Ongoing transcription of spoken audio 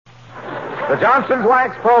the Johnson's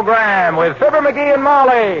Wax program with Fibber, McGee, and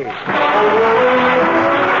Molly.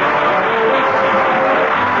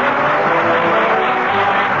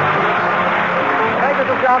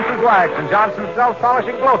 Johnson's Wax and Johnson's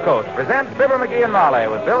Self-Polishing Glow Coat present Fibber, McGee, and Molly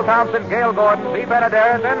with Bill Thompson, Gail Gordon, Lee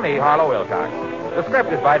Benaderet, and me, Harlow Wilcox. The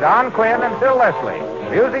script is by Don Quinn and Phil Leslie.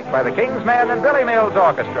 Music by the King's Men and Billy Mills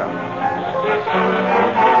Orchestra.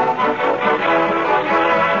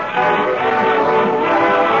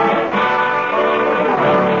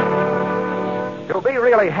 To be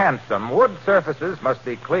really handsome, wood surfaces must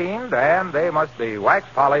be cleaned and they must be wax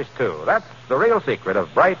polished, too. That's the real secret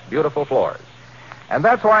of bright, beautiful floors. And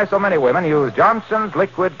that's why so many women use Johnson's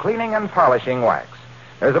Liquid Cleaning and Polishing Wax.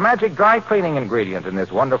 There's a magic dry cleaning ingredient in this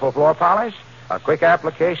wonderful floor polish. A quick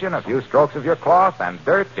application, a few strokes of your cloth, and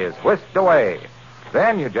dirt is whisked away.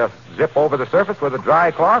 Then you just zip over the surface with a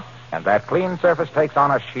dry cloth, and that clean surface takes on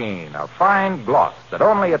a sheen, a fine gloss that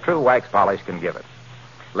only a true wax polish can give it.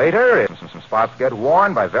 Later, if some spots get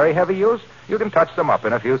worn by very heavy use, you can touch them up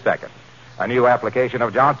in a few seconds. A new application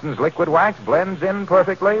of Johnson's Liquid Wax blends in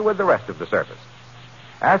perfectly with the rest of the surface.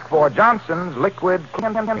 Ask for Johnson's Liquid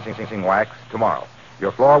Cleaning Wax tomorrow.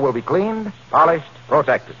 Your floor will be cleaned, polished,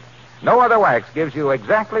 protected. No other wax gives you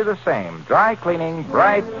exactly the same dry cleaning,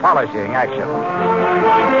 bright polishing action.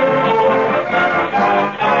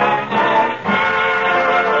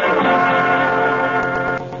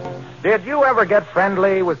 Did you ever get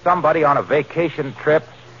friendly with somebody on a vacation trip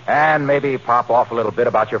and maybe pop off a little bit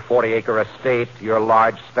about your 40-acre estate, your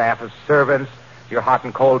large staff of servants, your hot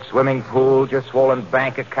and cold swimming pools, your swollen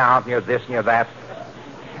bank account, and your this and your that?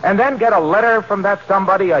 And then get a letter from that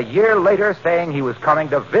somebody a year later saying he was coming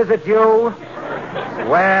to visit you?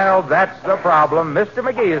 Well, that's the problem Mr.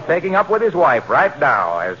 McGee is taking up with his wife right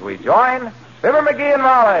now as we join Fibber, McGee, and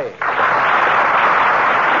Molly.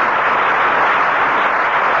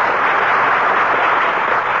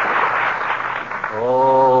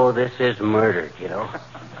 Oh, this is murder, kiddo.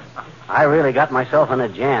 I really got myself in a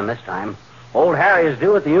jam this time. Old Harry is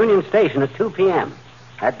due at the Union Station at 2 p.m.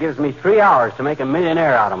 That gives me 3 hours to make a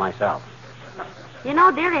millionaire out of myself. You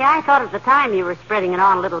know, dearie, I thought at the time you were spreading it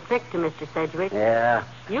on a little thick to Mr. Sedgwick. Yeah.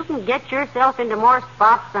 You can get yourself into more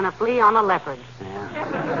spots than a flea on a leopard.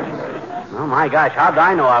 Yeah. Oh, my gosh, how did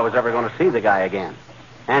I know I was ever going to see the guy again?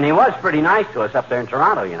 And he was pretty nice to us up there in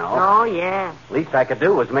Toronto, you know. Oh, yeah. Least I could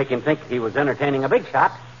do was make him think he was entertaining a big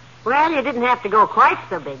shot. Well, you didn't have to go quite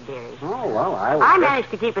so big, dearie. Oh, well, I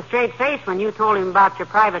managed to keep a straight face when you told him about your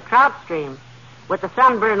private trout stream, with the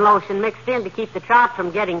sunburn lotion mixed in to keep the trout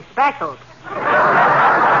from getting speckled.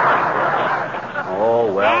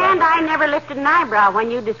 Oh, well. And I never lifted an eyebrow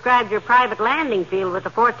when you described your private landing field with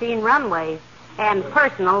the 14 runways and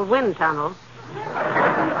personal wind tunnels.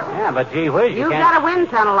 Yeah, but gee whiz, You've got a wind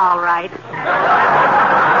tunnel, all right.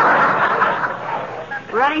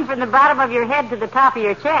 Running from the bottom of your head to the top of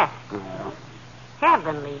your chest. Yeah.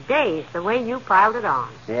 Heavenly days, the way you piled it on.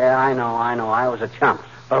 Yeah, I know. I was a chump.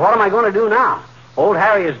 But what am I going to do now? Old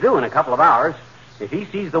Harry is due in a couple of hours. If he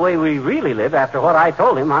sees the way we really live after what I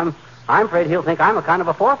told him, I'm afraid he'll think I'm a kind of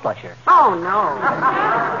a four-flusher. Oh, no.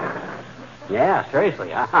 Yeah,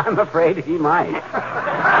 seriously, I'm afraid he might.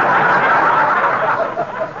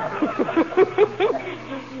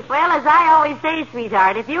 Well, as I always say,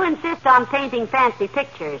 sweetheart, if you insist on painting fancy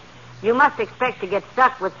pictures, you must expect to get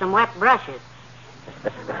stuck with some wet brushes.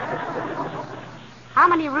 How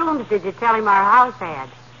many rooms did you tell him our house had?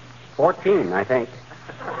 14, I think.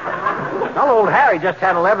 Well, old Harry just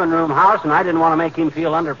had an 11-room house, and I didn't want to make him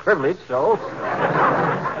feel underprivileged, so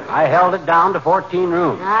I held it down to 14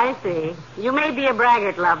 rooms. I see. You may be a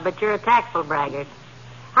braggart, love, but you're a tactful braggart.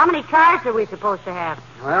 How many cars are we supposed to have?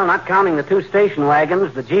 Well, not counting the 2 station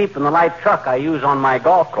wagons, the Jeep, and the light truck I use on my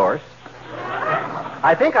golf course.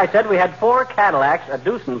 I think I said we had 4 Cadillacs, a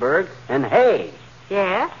Duesenberg, and hay.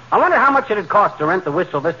 Yes? I wonder how much it'd cost to rent the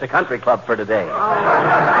Whistle Vista Country Club for today. Oh.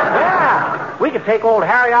 Yeah. We could take old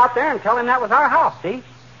Harry out there and tell him that was our house, see?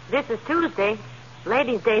 This is Tuesday.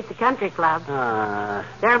 Ladies' Day at the country club.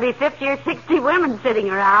 There'll be 50 or 60 women sitting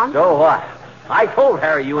around. So what? I told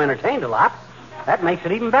Harry you entertained a lot. That makes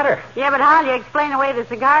it even better. Yeah, but how'll you explain away the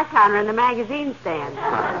cigar counter and the magazine stand?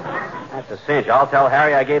 That's a cinch. I'll tell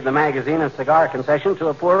Harry I gave the magazine and cigar concession to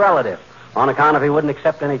a poor relative on account of he wouldn't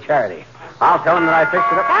accept any charity. I'll tell him that I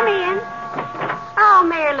fixed it up. Come in. Oh,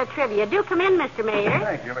 Mayor Latrivia. Do come in, Mr. Mayor.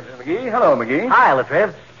 Thank you, Mrs. McGee. Hello, McGee. Hi,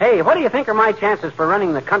 Latriv. Hey, what do you think are my chances for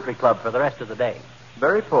running the country club for the rest of the day?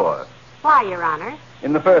 Very poor. Why, Your Honor?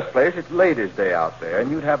 In the first place, it's Ladies' Day out there, and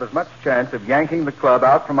you'd have as much chance of yanking the club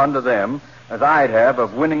out from under them as I'd have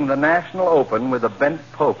of winning the National Open with a bent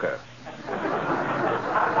poker.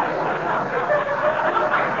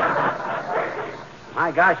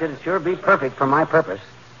 My gosh, it'd sure be perfect for my purpose.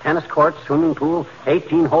 Tennis court, swimming pool,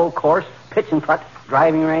 18-hole course, pitch and putt,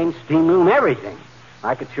 driving range, steam room, everything.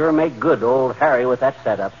 I could sure make good old Harry with that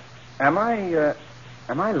setup. Am I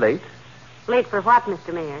late? Late for what,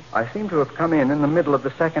 Mr. Mayor? I seem to have come in the middle of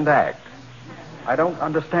the second act. I don't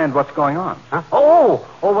understand what's going on. Huh? Oh,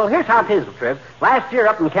 well, here's how it is, Triv. Last year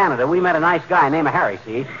up in Canada, we met a nice guy named Harry,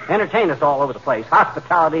 see? Entertained us all over the place.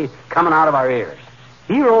 Hospitality coming out of our ears.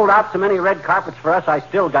 He rolled out so many red carpets for us, I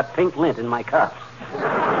still got pink lint in my cuffs.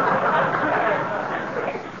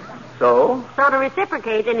 So? So to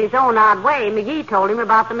reciprocate in his own odd way, McGee told him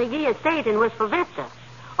about the McGee estate in Wistful Vista.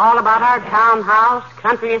 All about our townhouse,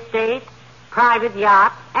 country estate, private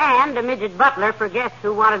yacht, and a midget butler for guests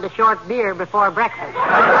who wanted a short beer before breakfast.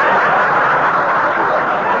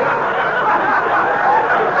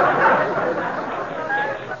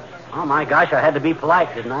 Oh, my gosh, I had to be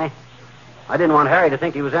polite, didn't I? I didn't want Harry to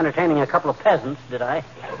think he was entertaining a couple of peasants, did I?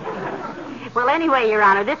 Well, anyway, Your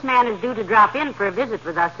Honor, this man is due to drop in for a visit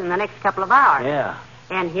with us in the next couple of hours. Yeah.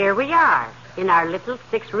 And here we are, in our little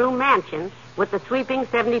 6-room mansion with the sweeping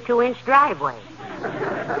 72-inch driveway.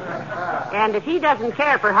 And if he doesn't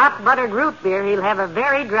care for hot buttered root beer, he'll have a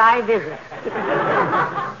very dry visit.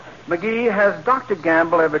 McGee, has Dr.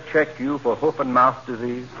 Gamble ever checked you for hoof and mouth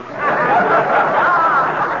disease?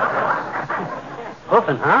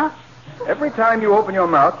 Hoofing, huh? Every time you open your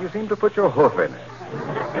mouth, you seem to put your hoof in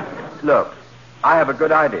it. Look, I have a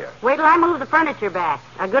good idea. Wait till I move the furniture back.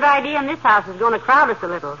 A good idea in this house is going to crowd us a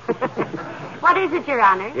little. What is it, Your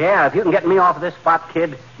Honor? Yeah, if you can get me off of this spot,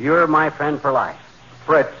 kid, you're my friend for life.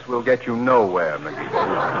 Frets will get you nowhere, McGee.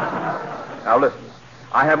 Now listen,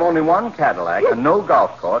 I have only one Cadillac and no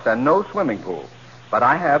golf course and no swimming pool. But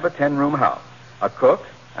I have a 10-room house, a cook,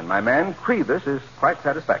 and my man Crevis is quite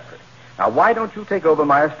satisfactory. Now, why don't you take over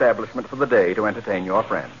my establishment for the day to entertain your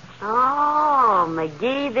friends? Oh,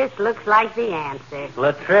 McGee, this looks like the answer.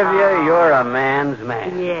 Latrivia, you're a man's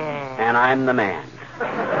man. Yeah. And I'm the man.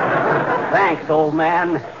 Thanks, old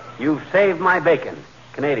man. You've saved my bacon.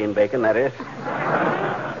 Canadian bacon, that is.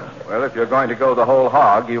 Well, if you're going to go the whole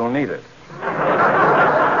hog, you'll need it.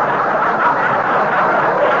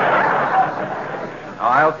 Now,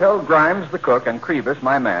 I'll tell Grimes, the cook, and Crevis,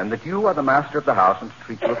 my man, that you are the master of the house and to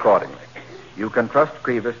treat you accordingly. You can trust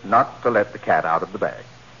Crevis not to let the cat out of the bag.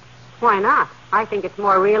 Why not? I think it's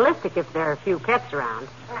more realistic if there are a few pets around.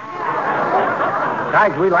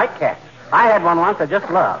 Besides, we like cats. I had one once I just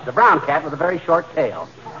loved. A brown cat with a very short tail.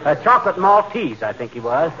 A chocolate Maltese, I think he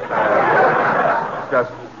was.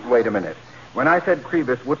 Just wait a minute. When I said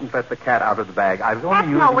Crevis wouldn't let the cat out of the bag, I was only That's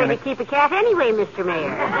using... no way to keep a cat anyway, Mr. Mayor.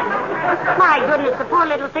 My goodness, the poor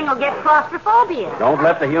little thing will get claustrophobia. Don't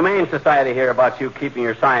let the Humane Society hear about you keeping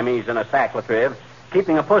your Siamese in a sack, Latriv.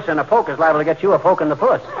 Keeping a puss in a poke is liable to get you a poke in the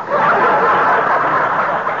puss.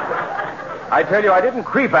 I tell you, I didn't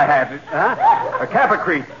creep a hat. Huh? A cap a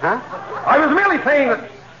creep. Huh? I was merely saying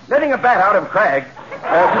that letting a bat out of Craig,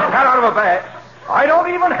 cat out of a bat, I don't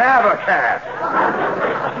even have a cat.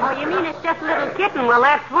 Oh, you mean it's just a little kitten? Well,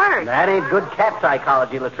 that's worse. That ain't good cat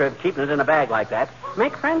psychology, Latriv, keeping it in a bag like that.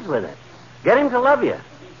 Make friends with it. Get him to love you.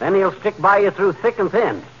 Then he'll stick by you through thick and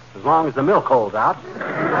thin, as long as the milk holds out.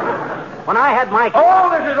 When I had my... Oh,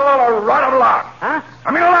 this is all a rot of luck. Huh?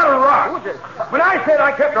 I mean, a lot of rot. When I said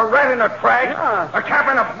I kept a rat in a trag, a cap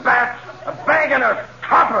in a bat, a bag in a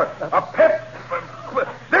topper, a pip...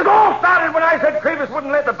 This all started when I said Crevis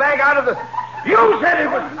wouldn't let the bag out of the... You said it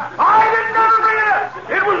was... I didn't know it.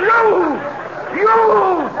 It was you. You.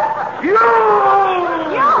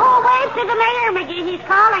 Yoo-hoo, wave to the mayor, McGee. He's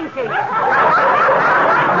calling to you.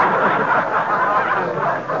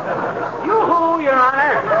 Yoo-hoo, Your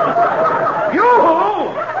Honor. You.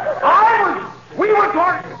 We were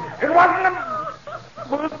talking... It wasn't a...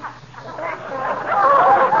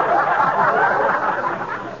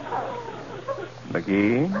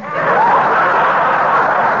 McGee?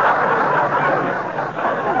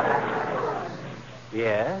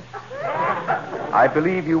 Yes? I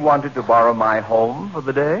believe you wanted to borrow my home for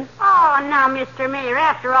the day? Oh, now, Mr. Mayor,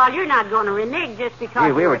 after all, you're not going to renege just because...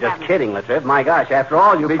 Gee, we were just kidding, Latriv. My gosh, after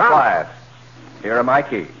all, you... Be quiet. Here are my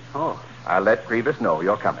keys. Oh. I'll let Crevis know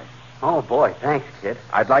you're coming. Oh, boy, thanks, kid.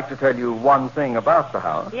 I'd like to tell you one thing about the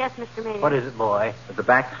house. Yes, Mr. Mayor. What is it, boy? The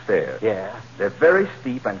back stairs. Yeah. They're very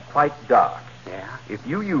steep and quite dark. Yeah? If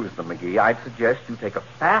you use them, McGee, I'd suggest you take a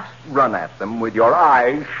fast run at them with your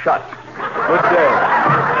eyes shut. Good day.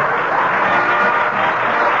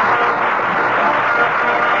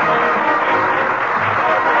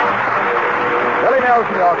 Willie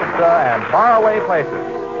Nelson Orchestra and Faraway Places.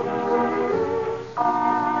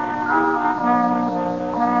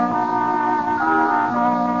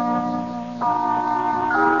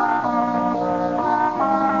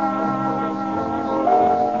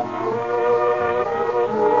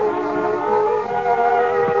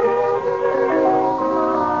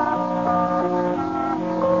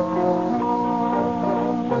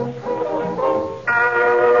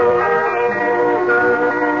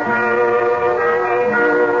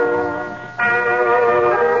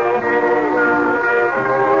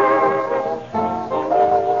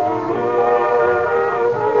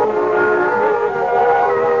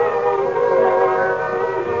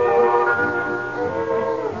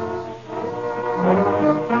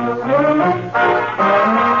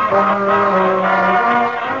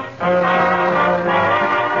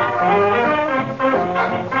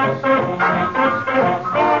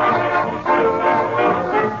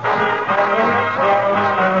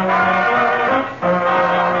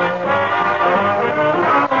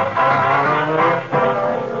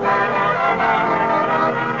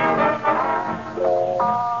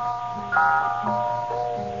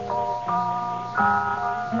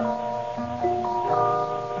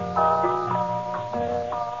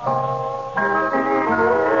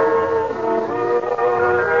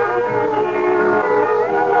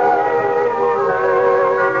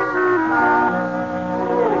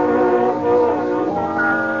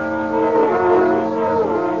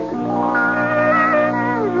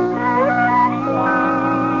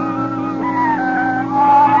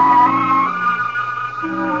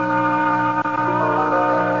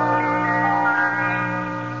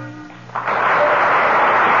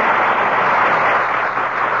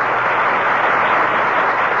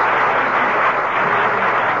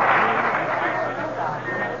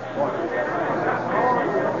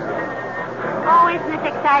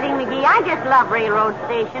 it's exciting, McGee. I just love railroad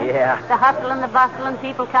stations. Yeah. The hustle and the bustle and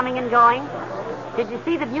people coming and going. Did you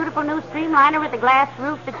see the beautiful new streamliner with the glass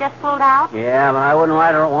roof that just pulled out? Yeah, but I wouldn't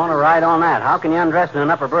want to ride on that. How can you undress in an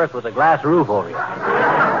upper berth with a glass roof over you?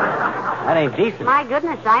 That ain't decent. My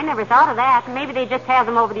goodness, I never thought of that. Maybe they just have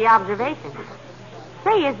them over the observation.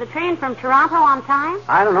 Say, is the train from Toronto on time?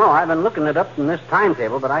 I don't know. I've been looking it up in this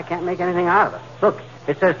timetable, but I can't make anything out of it. Look,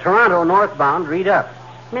 it says Toronto northbound, read up.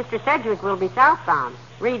 Mr. Sedgwick will be southbound.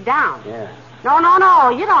 Read down. Yeah. No.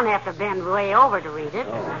 You don't have to bend way over to read it.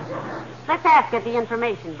 Oh. Let's ask at the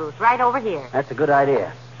information booth right over here. That's a good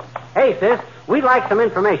idea. Hey, sis, we'd like some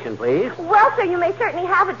information, please. Well, sir, you may certainly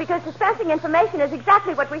have it because dispensing information is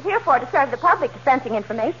exactly what we're here for, to serve the public, dispensing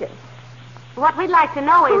information. What we'd like to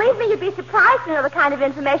know is... Believe me, you'd be surprised to know the kind of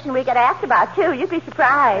information we get asked about, too. You'd be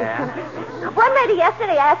surprised. Yeah. One lady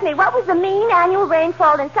yesterday asked me what was the mean annual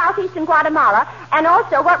rainfall in southeastern Guatemala, and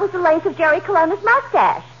also what was the length of Jerry Corona's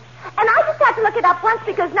mustache. And I just had to look it up once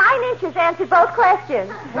because 9 inches answered both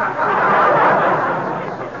questions. 9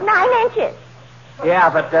 inches. Yeah,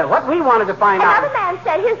 but what we wanted to find out... Another man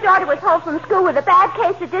said his daughter was home from school with a bad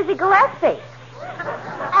case of dizzy Gillespie.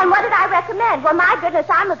 And what did I recommend? Well, my goodness,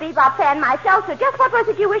 I'm a bebop fan myself, so just what was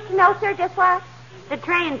it you wished to know, sir? Just what? the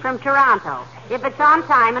train from Toronto. If it's on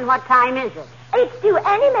time, and what time is it? It's due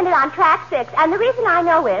any minute on track 6, and the reason I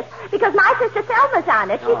know is because my sister Thelma's on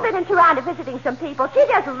it. She's been in Toronto visiting some people. She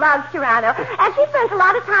just loves Toronto, and she spends a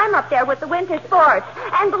lot of time up there with the winter sports.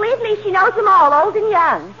 And believe me, she knows them all, old and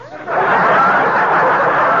young.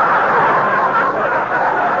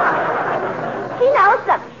 She knows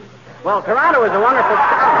them. Well, Toronto is a wonderful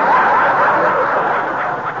town.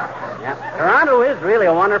 Yeah, Toronto is really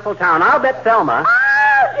a wonderful town. I'll bet Thelma.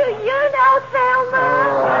 Oh, do you know Thelma?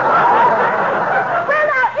 Well,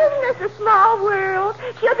 now, isn't this a small world?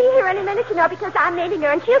 She'll be here any minute, you know, because I'm meeting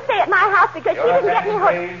her, and she'll stay at my house because she didn't get me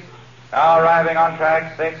home. Now arriving on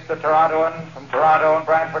track 6, the Torontoan from Toronto and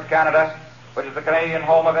Brantford, Canada, which is the Canadian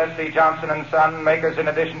home of S.C. Johnson & Son, makers in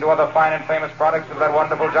addition to other fine and famous products of that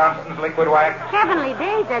wonderful Johnson's liquid wax. Heavenly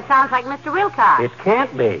days, that sounds like Mr. Wilcox. It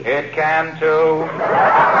can't be. It can, too.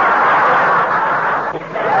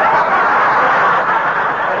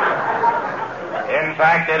 In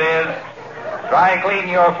fact, it is. Dry clean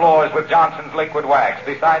your floors with Johnson's liquid wax.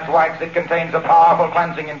 Besides wax, it contains a powerful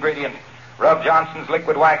cleansing ingredient. Rub Johnson's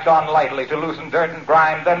liquid wax on lightly to loosen dirt and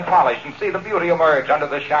grime, then polish and see the beauty emerge under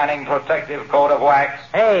the shining protective coat of wax.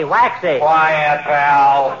 Hey, Waxy. Quiet,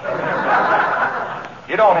 pal.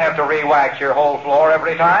 You don't have to re-wax your whole floor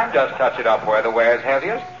every time. Just touch it up where the wear's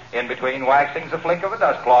heaviest. In between waxings, a flick of a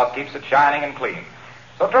dust cloth keeps it shining and clean.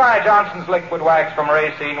 So try Johnson's liquid wax from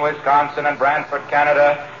Racine, Wisconsin, and Brantford,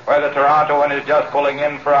 Canada, where the Torontoan is just pulling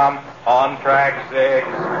in from on track 6.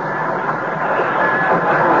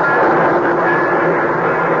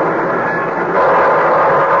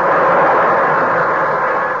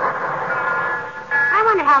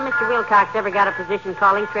 How Mr. Wilcox ever got a position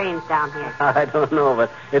calling trains down here. I don't know, but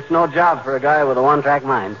it's no job for a guy with a one-track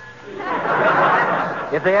mind.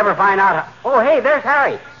 If they ever find out... Oh, hey, there's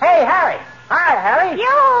Harry. Hey, Harry. Hi, Harry.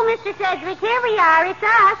 Yo, Mr. Sedgwick, here we are. It's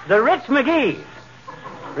us. The Rich McGees.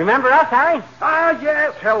 Remember us, Harry? Ah,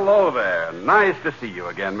 yes. Hello there. Nice to see you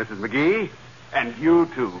again, Mrs. McGee. And you,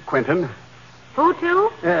 too, Quentin. Who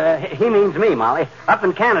to? He means me, Molly. Up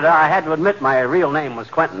in Canada, I had to admit my real name was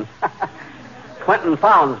Quentin. Quentin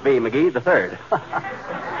Fowlsby McGee III.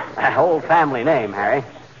 That whole family name, Harry.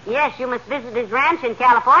 Yes, you must visit his ranch in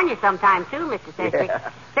California sometime, too, Mr. Sedgwick. Yeah.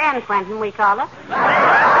 San Quentin, we call it.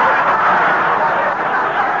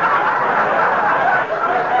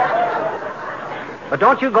 But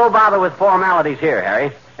don't you go bother with formalities here,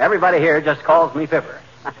 Harry. Everybody here just calls me Fibber.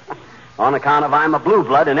 On account of I'm a blue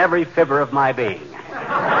blood in every fiber of my being.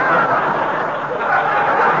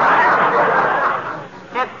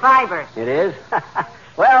 That's Fibber. It is?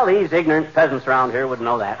 Well, these ignorant peasants around here wouldn't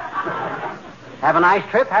know that. Have a nice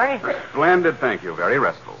trip, Harry? Splendid, thank you. Very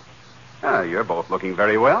restful. You're both looking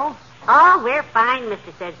very well. Oh, we're fine,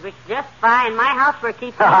 Mr. Sedgwick. Just fine. My housework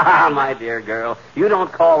keeps me fine. My dear girl, you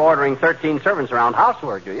don't call ordering 13 servants around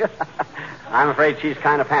housework, do you? I'm afraid she's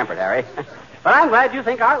kind of pampered, Harry. But I'm glad you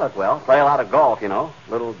think I look well. Play a lot of golf, you know.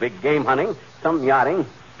 Little big game hunting, some yachting.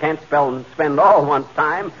 Can't spend all one's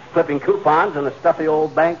time clipping coupons in a stuffy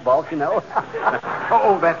old bank vault, you know.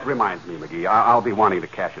 Oh, that reminds me, McGee. I'll be wanting to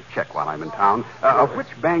cash a check while I'm in town. Of which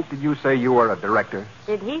bank did you say you were a director?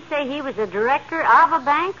 Did he say he was a director of a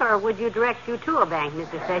bank, or would you direct you to a bank,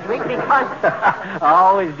 Mr. Sedgwick? Because...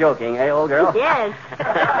 Always joking, eh, old girl? Yes.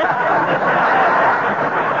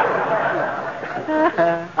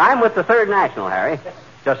 I'm with the Third National, Harry.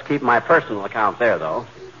 Just keep my personal account there, though.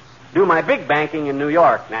 do my big banking in New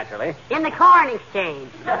York, naturally. In the corn exchange.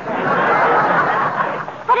 But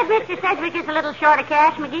if Mr. Sedgwick is a little short of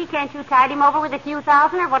cash, McGee, can't you tide him over with a few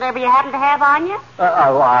thousand or whatever you happen to have on you?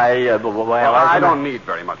 I don't need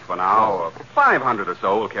very much for now. 500 or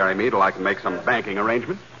so will carry me till I can make some banking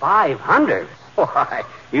arrangements. 500? Why,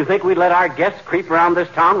 you think we'd let our guests creep around this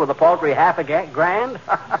town with a paltry half a grand?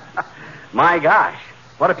 My gosh,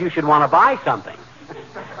 what if you should want to buy something?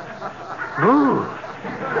 Ooh.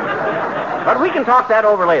 But we can talk that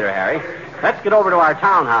over later, Harry. Let's get over to our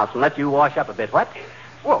townhouse and let you wash up a bit. What?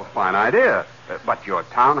 Well, fine idea. But your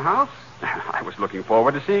townhouse? I was looking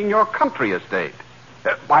forward to seeing your country estate.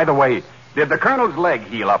 By the way, did the Colonel's leg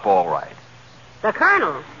heal up all right? The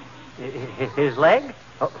Colonel? His leg?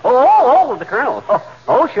 Oh, the Colonel.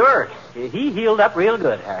 Oh, sure. He healed up real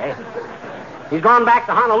good, Harry. He's gone back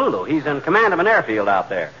to Honolulu. He's in command of an airfield out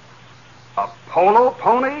there. A polo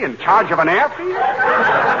pony in charge of an airfield?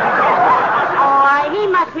 He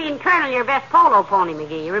must mean Colonel, your best polo pony,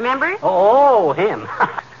 McGee. You remember? Oh, him.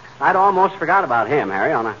 I'd almost forgot about him,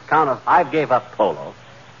 Harry, on account of I gave up polo.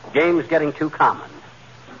 Game's getting too common.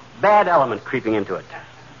 Bad element creeping into it.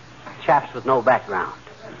 Chaps with no background.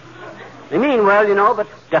 They mean well, you know, but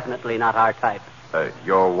definitely not our type.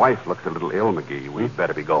 Your wife looks a little ill, McGee. We'd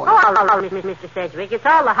better be going. Oh, Mr. Sedgwick. It's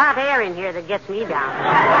all the hot air in here that gets me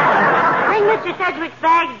down. Bring Mr. Sedgwick's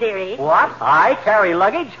bags, dearie. What? I carry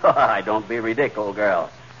luggage? Oh, don't be ridiculous, old girl.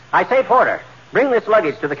 I say, Porter, bring this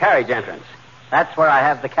luggage to the carriage entrance. That's where I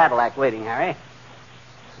have the Cadillac waiting, Harry.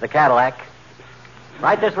 The Cadillac.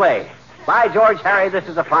 Right this way. By George, Harry, this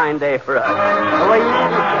is a fine day for us.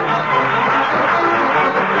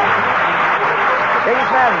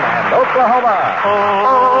 Kingsmen and Oklahoma.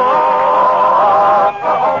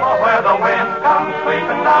 Oklahoma, where the wind comes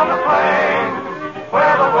sweeping down the plain,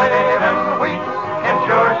 where the waving wheat can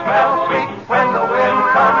sure smell sweet when the wind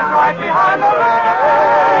comes right behind the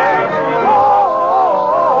rain.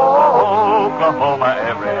 Oklahoma,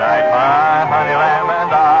 every night, my honey lamb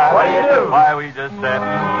and I. What do you do? Why, we just sit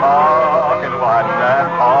and talk and watch that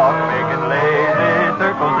hawk making lazy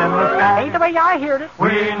circles in the sky. Ain't the way I heard it.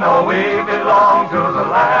 We know we belong to the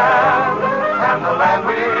land, and the land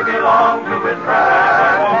we belong to is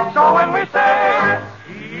grand. So when we say,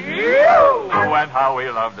 you, and how we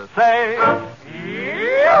love to say,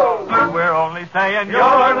 you, we're only saying you're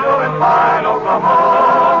doing fine,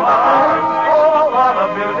 Oklahoma. Oh, what a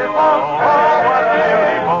beautiful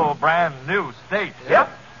brand new state. Yep.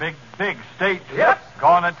 Big state. Yep.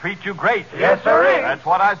 Gonna treat you great. Yes, sirree. That's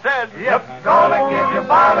what I said. Yep. Gonna give you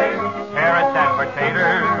barley, Carrots and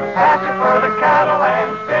potatoes. pasture for the cattle,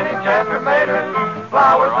 and spinach and tomatoes.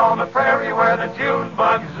 Flowers on the prairie where the June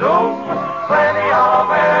bugs zoom. Plenty of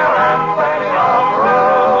air and plenty of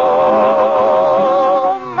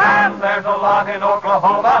room. And there's a lot in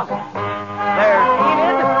Oklahoma. There's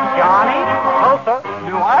Enid, Johnny, Tulsa.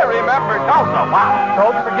 Do I remember Tulsa? Wow.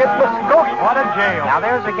 Don't forget Muskogee. What a jail. Now,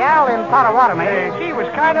 there's a gal in Potawatomi. She was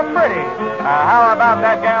kind of pretty. How about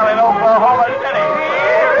that gal in Oklahoma City?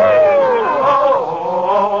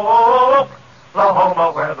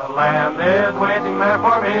 Oklahoma, where the land is waiting there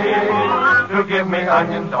for me to give me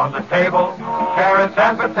onions on the table, carrots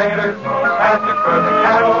and potatoes, pasture for the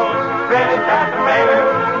cattle, spinach and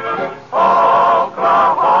tomatoes.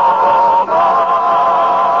 Oklahoma,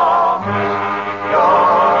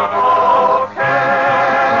 you're okay.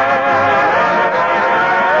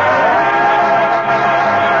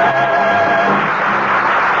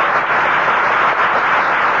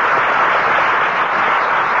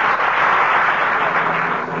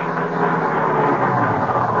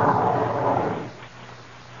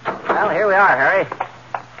 Well, here we are, Harry.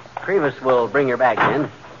 Crevis will bring your bags in.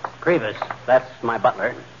 Crevis, that's my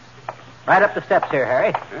butler. Right up the steps here,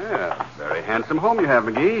 Harry. Yeah, very handsome home you have,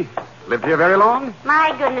 McGee. Lived here very long?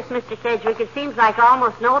 My goodness, Mr. Sedgwick, it seems like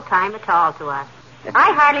almost no time at all to us.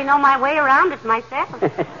 I hardly know my way around it myself.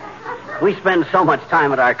 We spend so much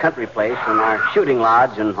time at our country place and our shooting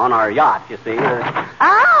lodge and on our yacht, you see.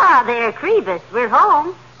 Ah, there, Crevis. We're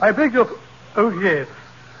home. I beg your... Oh, yes.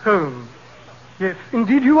 Home. Yes,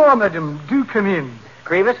 indeed you are, madam. Do come in.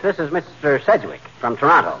 Crevis, this is Mr. Sedgwick from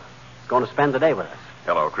Toronto. Going to spend the day with us.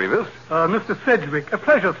 Hello, Crevis. Mr. Sedgwick, a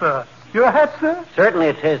pleasure, sir. Your hat, sir? Certainly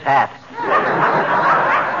it's his hat.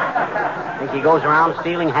 Think he goes around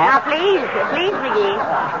stealing Now, hats? please, McGee.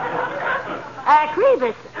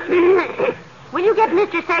 Crevis, will you get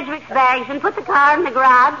Mr. Sedgwick's bags and put the car in the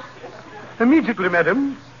garage? Immediately,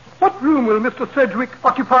 madam. What room will Mr. Sedgwick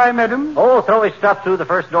occupy, madam? Oh, throw his stuff through the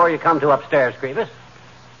first door you come to upstairs, Crevis.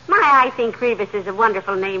 I think Crevis is a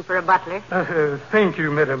wonderful name for a butler. Thank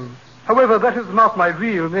you, madam. However, that is not my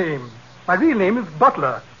real name. My real name is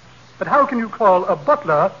Butler. But how can you call a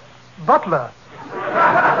butler? Sounds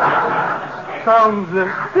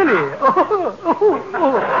silly.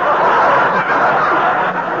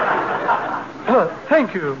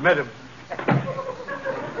 Thank you, madam.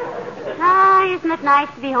 Ah, isn't it nice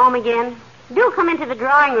to be home again? Do come into the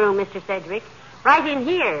drawing room, Mr. Sedgwick. Right in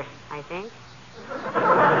here, I think.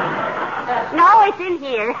 No, it's in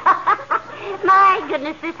here. My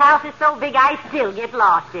goodness, this house is so big I still get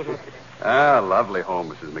lost in it. Ah, lovely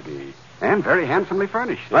home, Mrs. McGee. And very handsomely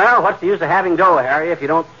furnished. Well, what's the use of having dough, Harry, if you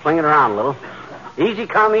don't fling it around a little? Easy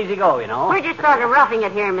come, easy go, you know. We're just sort of roughing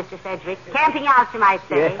it here, Mr. Sedgwick. Camping out, you might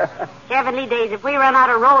say. Yeah. Heavenly days, if we run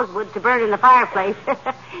out of rosewood to burn in the fireplace,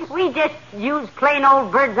 we just use plain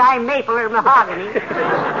old bird's eye maple or mahogany.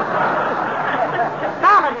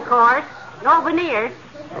 Solid, of course. No veneers.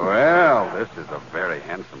 Well, this is a very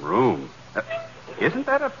handsome room. Isn't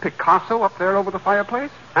that a Picasso up there over the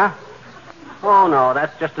fireplace? Huh? Oh, no,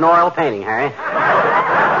 that's just an oil painting, Harry. You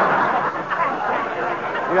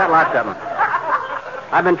got lots of them.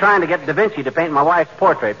 I've been trying to get Da Vinci to paint my wife's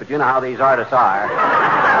portrait, but you know how these artists are.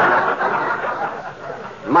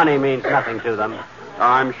 Money means nothing to them.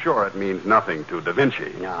 I'm sure it means nothing to Da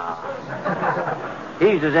Vinci. No.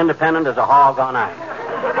 He's as independent as a hog on ice.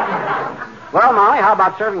 Well, Molly, how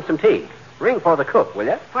about serving some tea? Ring for the cook, will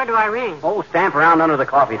you? Where do I ring? Oh, stamp around under the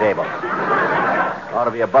coffee table. Ought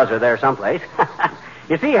to be a buzzer there someplace.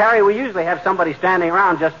 You see, Harry, we usually have somebody standing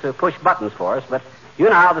around just to push buttons for us, but you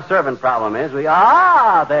know how the servant problem is. There,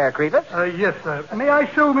 Creevitz. Yes, sir. May I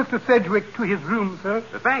show Mr. Sedgwick to his room, sir?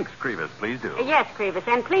 Thanks, Crevis. Please do. Yes, Crevis.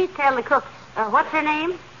 And please tell the cook, what's her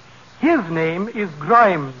name? His name is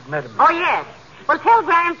Grimes, madam. Oh, yes. Well, tell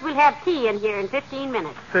Grimes we'll have tea in here in 15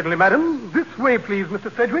 minutes. Certainly, madam. This way, please, Mr.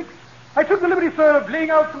 Sedgwick. I took the liberty, sir, of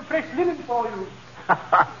laying out some fresh linen for you.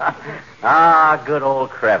 Good old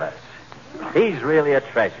Crevice. He's really a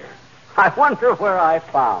treasure. I wonder where I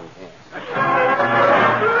found him.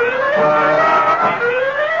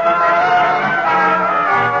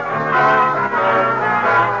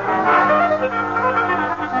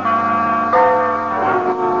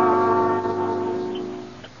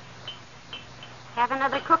 Have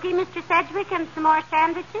another cookie, Mr. Sedgwick, and some more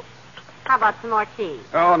sandwiches? How about some more tea?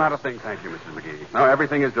 Oh, not a thing, thank you, Mrs. McGee. No,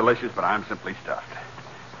 everything is delicious, but I'm simply stuffed.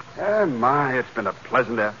 My, it's been a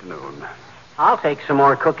pleasant afternoon. I'll take some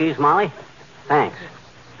more cookies, Molly. Thanks.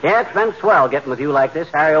 Yeah, it's been swell getting with you like this,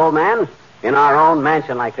 Harry, old man. In our own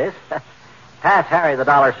mansion like this. Pass Harry the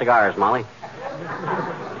 $1 cigars, Molly.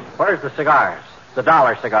 Where's the cigars? The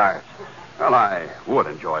 $1 cigars. Well, I would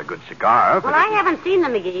enjoy a good cigar, but... Well, I haven't seen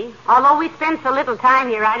them, McGee. Although we spend so little time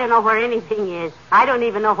here, I don't know where anything is. I don't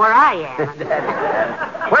even know where I am.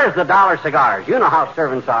 Where's the $1 cigars? You know how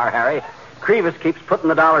servants are, Harry. Crevis keeps putting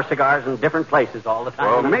the $1 cigars in different places all the time.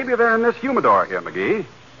 Well, maybe they're in this humidor here, McGee.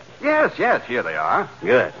 Yes, here they are.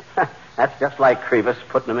 Good. That's just like Crevis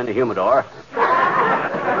putting them in the humidor.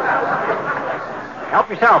 Help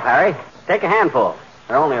yourself, Harry. Take a handful.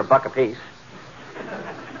 They're only $1 apiece.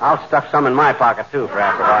 I'll stuff some in my pocket, too, for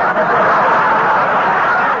after a while.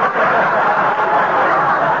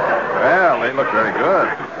 Well, they look very good.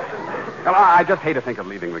 Well, I just hate to think of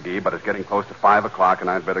leaving, McGee, but it's getting close to 5 o'clock, and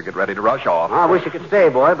I'd better get ready to rush off. I wish you could stay,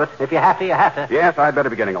 boy, but if you have to, you have to. Yes, I'd better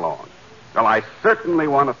be getting along. Well, I certainly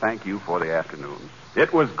want to thank you for the afternoon.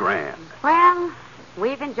 It was grand. Well,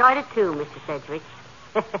 we've enjoyed it, too, Mr. Sedgwick.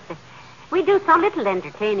 We do so little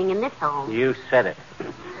entertaining in this home. You said it.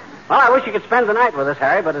 Well, I wish you could spend the night with us,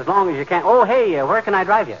 Harry, but as long as you can't... Oh, hey, where can I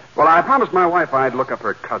drive you? Well, I promised my wife I'd look up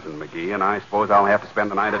her cousin, McGee, and I suppose I'll have to spend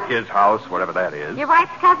the night at his house, wherever that is. Your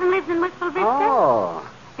wife's cousin lives in Wistful Vista? Oh.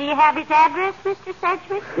 Do you have his address, Mr.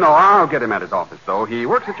 Sedgwick? No, I'll get him at his office, though. He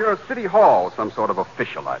works at your city hall, some sort of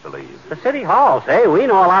official, I believe. The city hall, say. We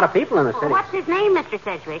know a lot of people in the city. What's his name, Mr.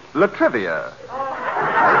 Sedgwick? Latrivia.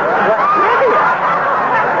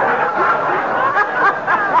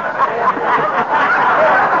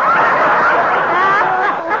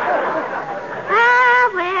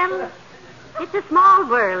 It's a small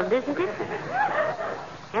world, isn't it?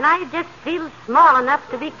 And I just feel small enough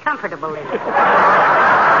to be comfortable in it.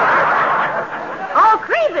 Oh,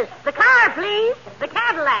 Crevis, the car, please. The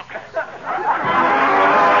Cadillac.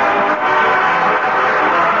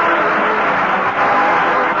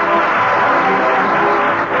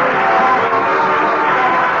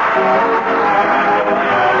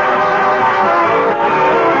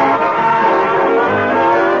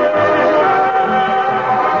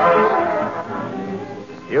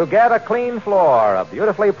 You get a clean floor, a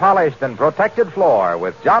beautifully polished and protected floor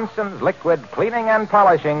with Johnson's liquid cleaning and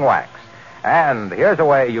polishing wax. And here's a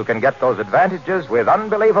way you can get those advantages with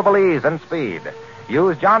unbelievable ease and speed.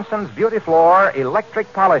 Use Johnson's Beauty Floor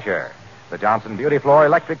Electric Polisher. The Johnson Beauty Floor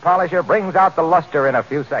Electric Polisher brings out the luster in a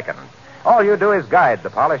few seconds. All you do is guide the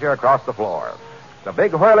polisher across the floor. The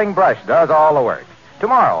big whirling brush does all the work.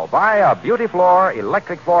 Tomorrow, buy a Beauty Floor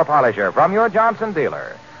Electric Floor Polisher from your Johnson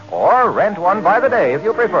dealer. Or rent one by the day if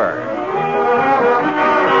you prefer.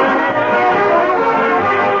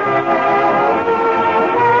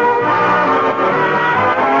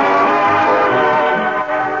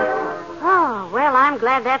 Oh, well, I'm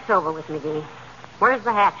glad that's over with, McGee. Where's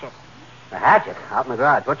the hatchet? The hatchet? Out in the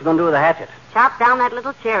garage. What you going to do with the hatchet? Chop down that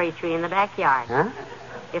little cherry tree in the backyard. Huh?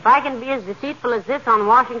 If I can be as deceitful as this on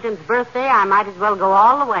Washington's birthday, I might as well go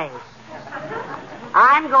all the way.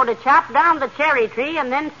 I'm going to chop down the cherry tree and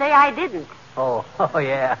then say I didn't. Oh,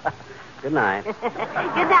 yeah. Good night. Good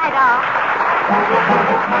night, all.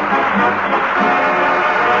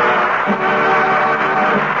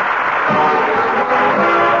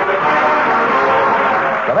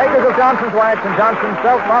 The makers of Johnson's Wax and Johnson's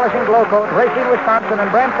Self-Polishing Glow Coat, Racine, Wisconsin, and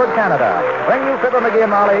Brantford, Canada, bring you Fibber, McGee,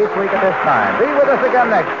 and Molly each week at this time. Be with us again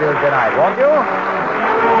next Tuesday night, won't you?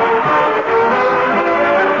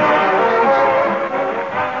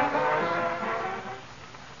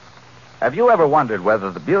 Have you ever wondered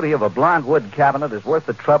whether the beauty of a blonde wood cabinet is worth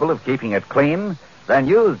the trouble of keeping it clean? Then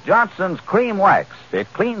use Johnson's Cream Wax.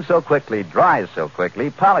 It cleans so quickly, dries so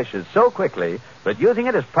quickly, polishes so quickly that using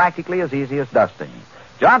it is practically as easy as dusting.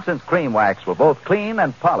 Johnson's Cream Wax will both clean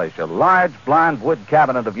and polish a large blonde wood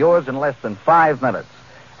cabinet of yours in less than 5 minutes.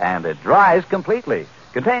 And it dries completely.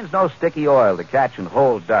 Contains no sticky oil to catch and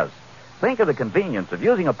hold dust. Think of the convenience of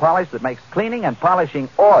using a polish that makes cleaning and polishing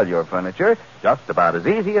all your furniture just about as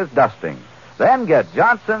easy as dusting. Then get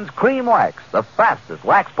Johnson's Cream Wax, the fastest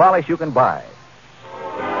wax polish you can buy.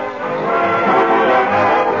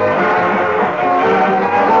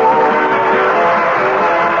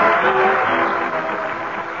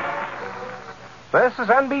 This is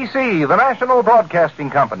NBC, the National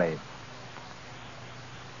Broadcasting Company.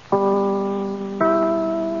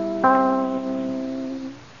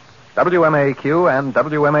 WMAQ and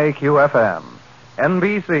WMAQ-FM.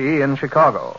 NBC in Chicago.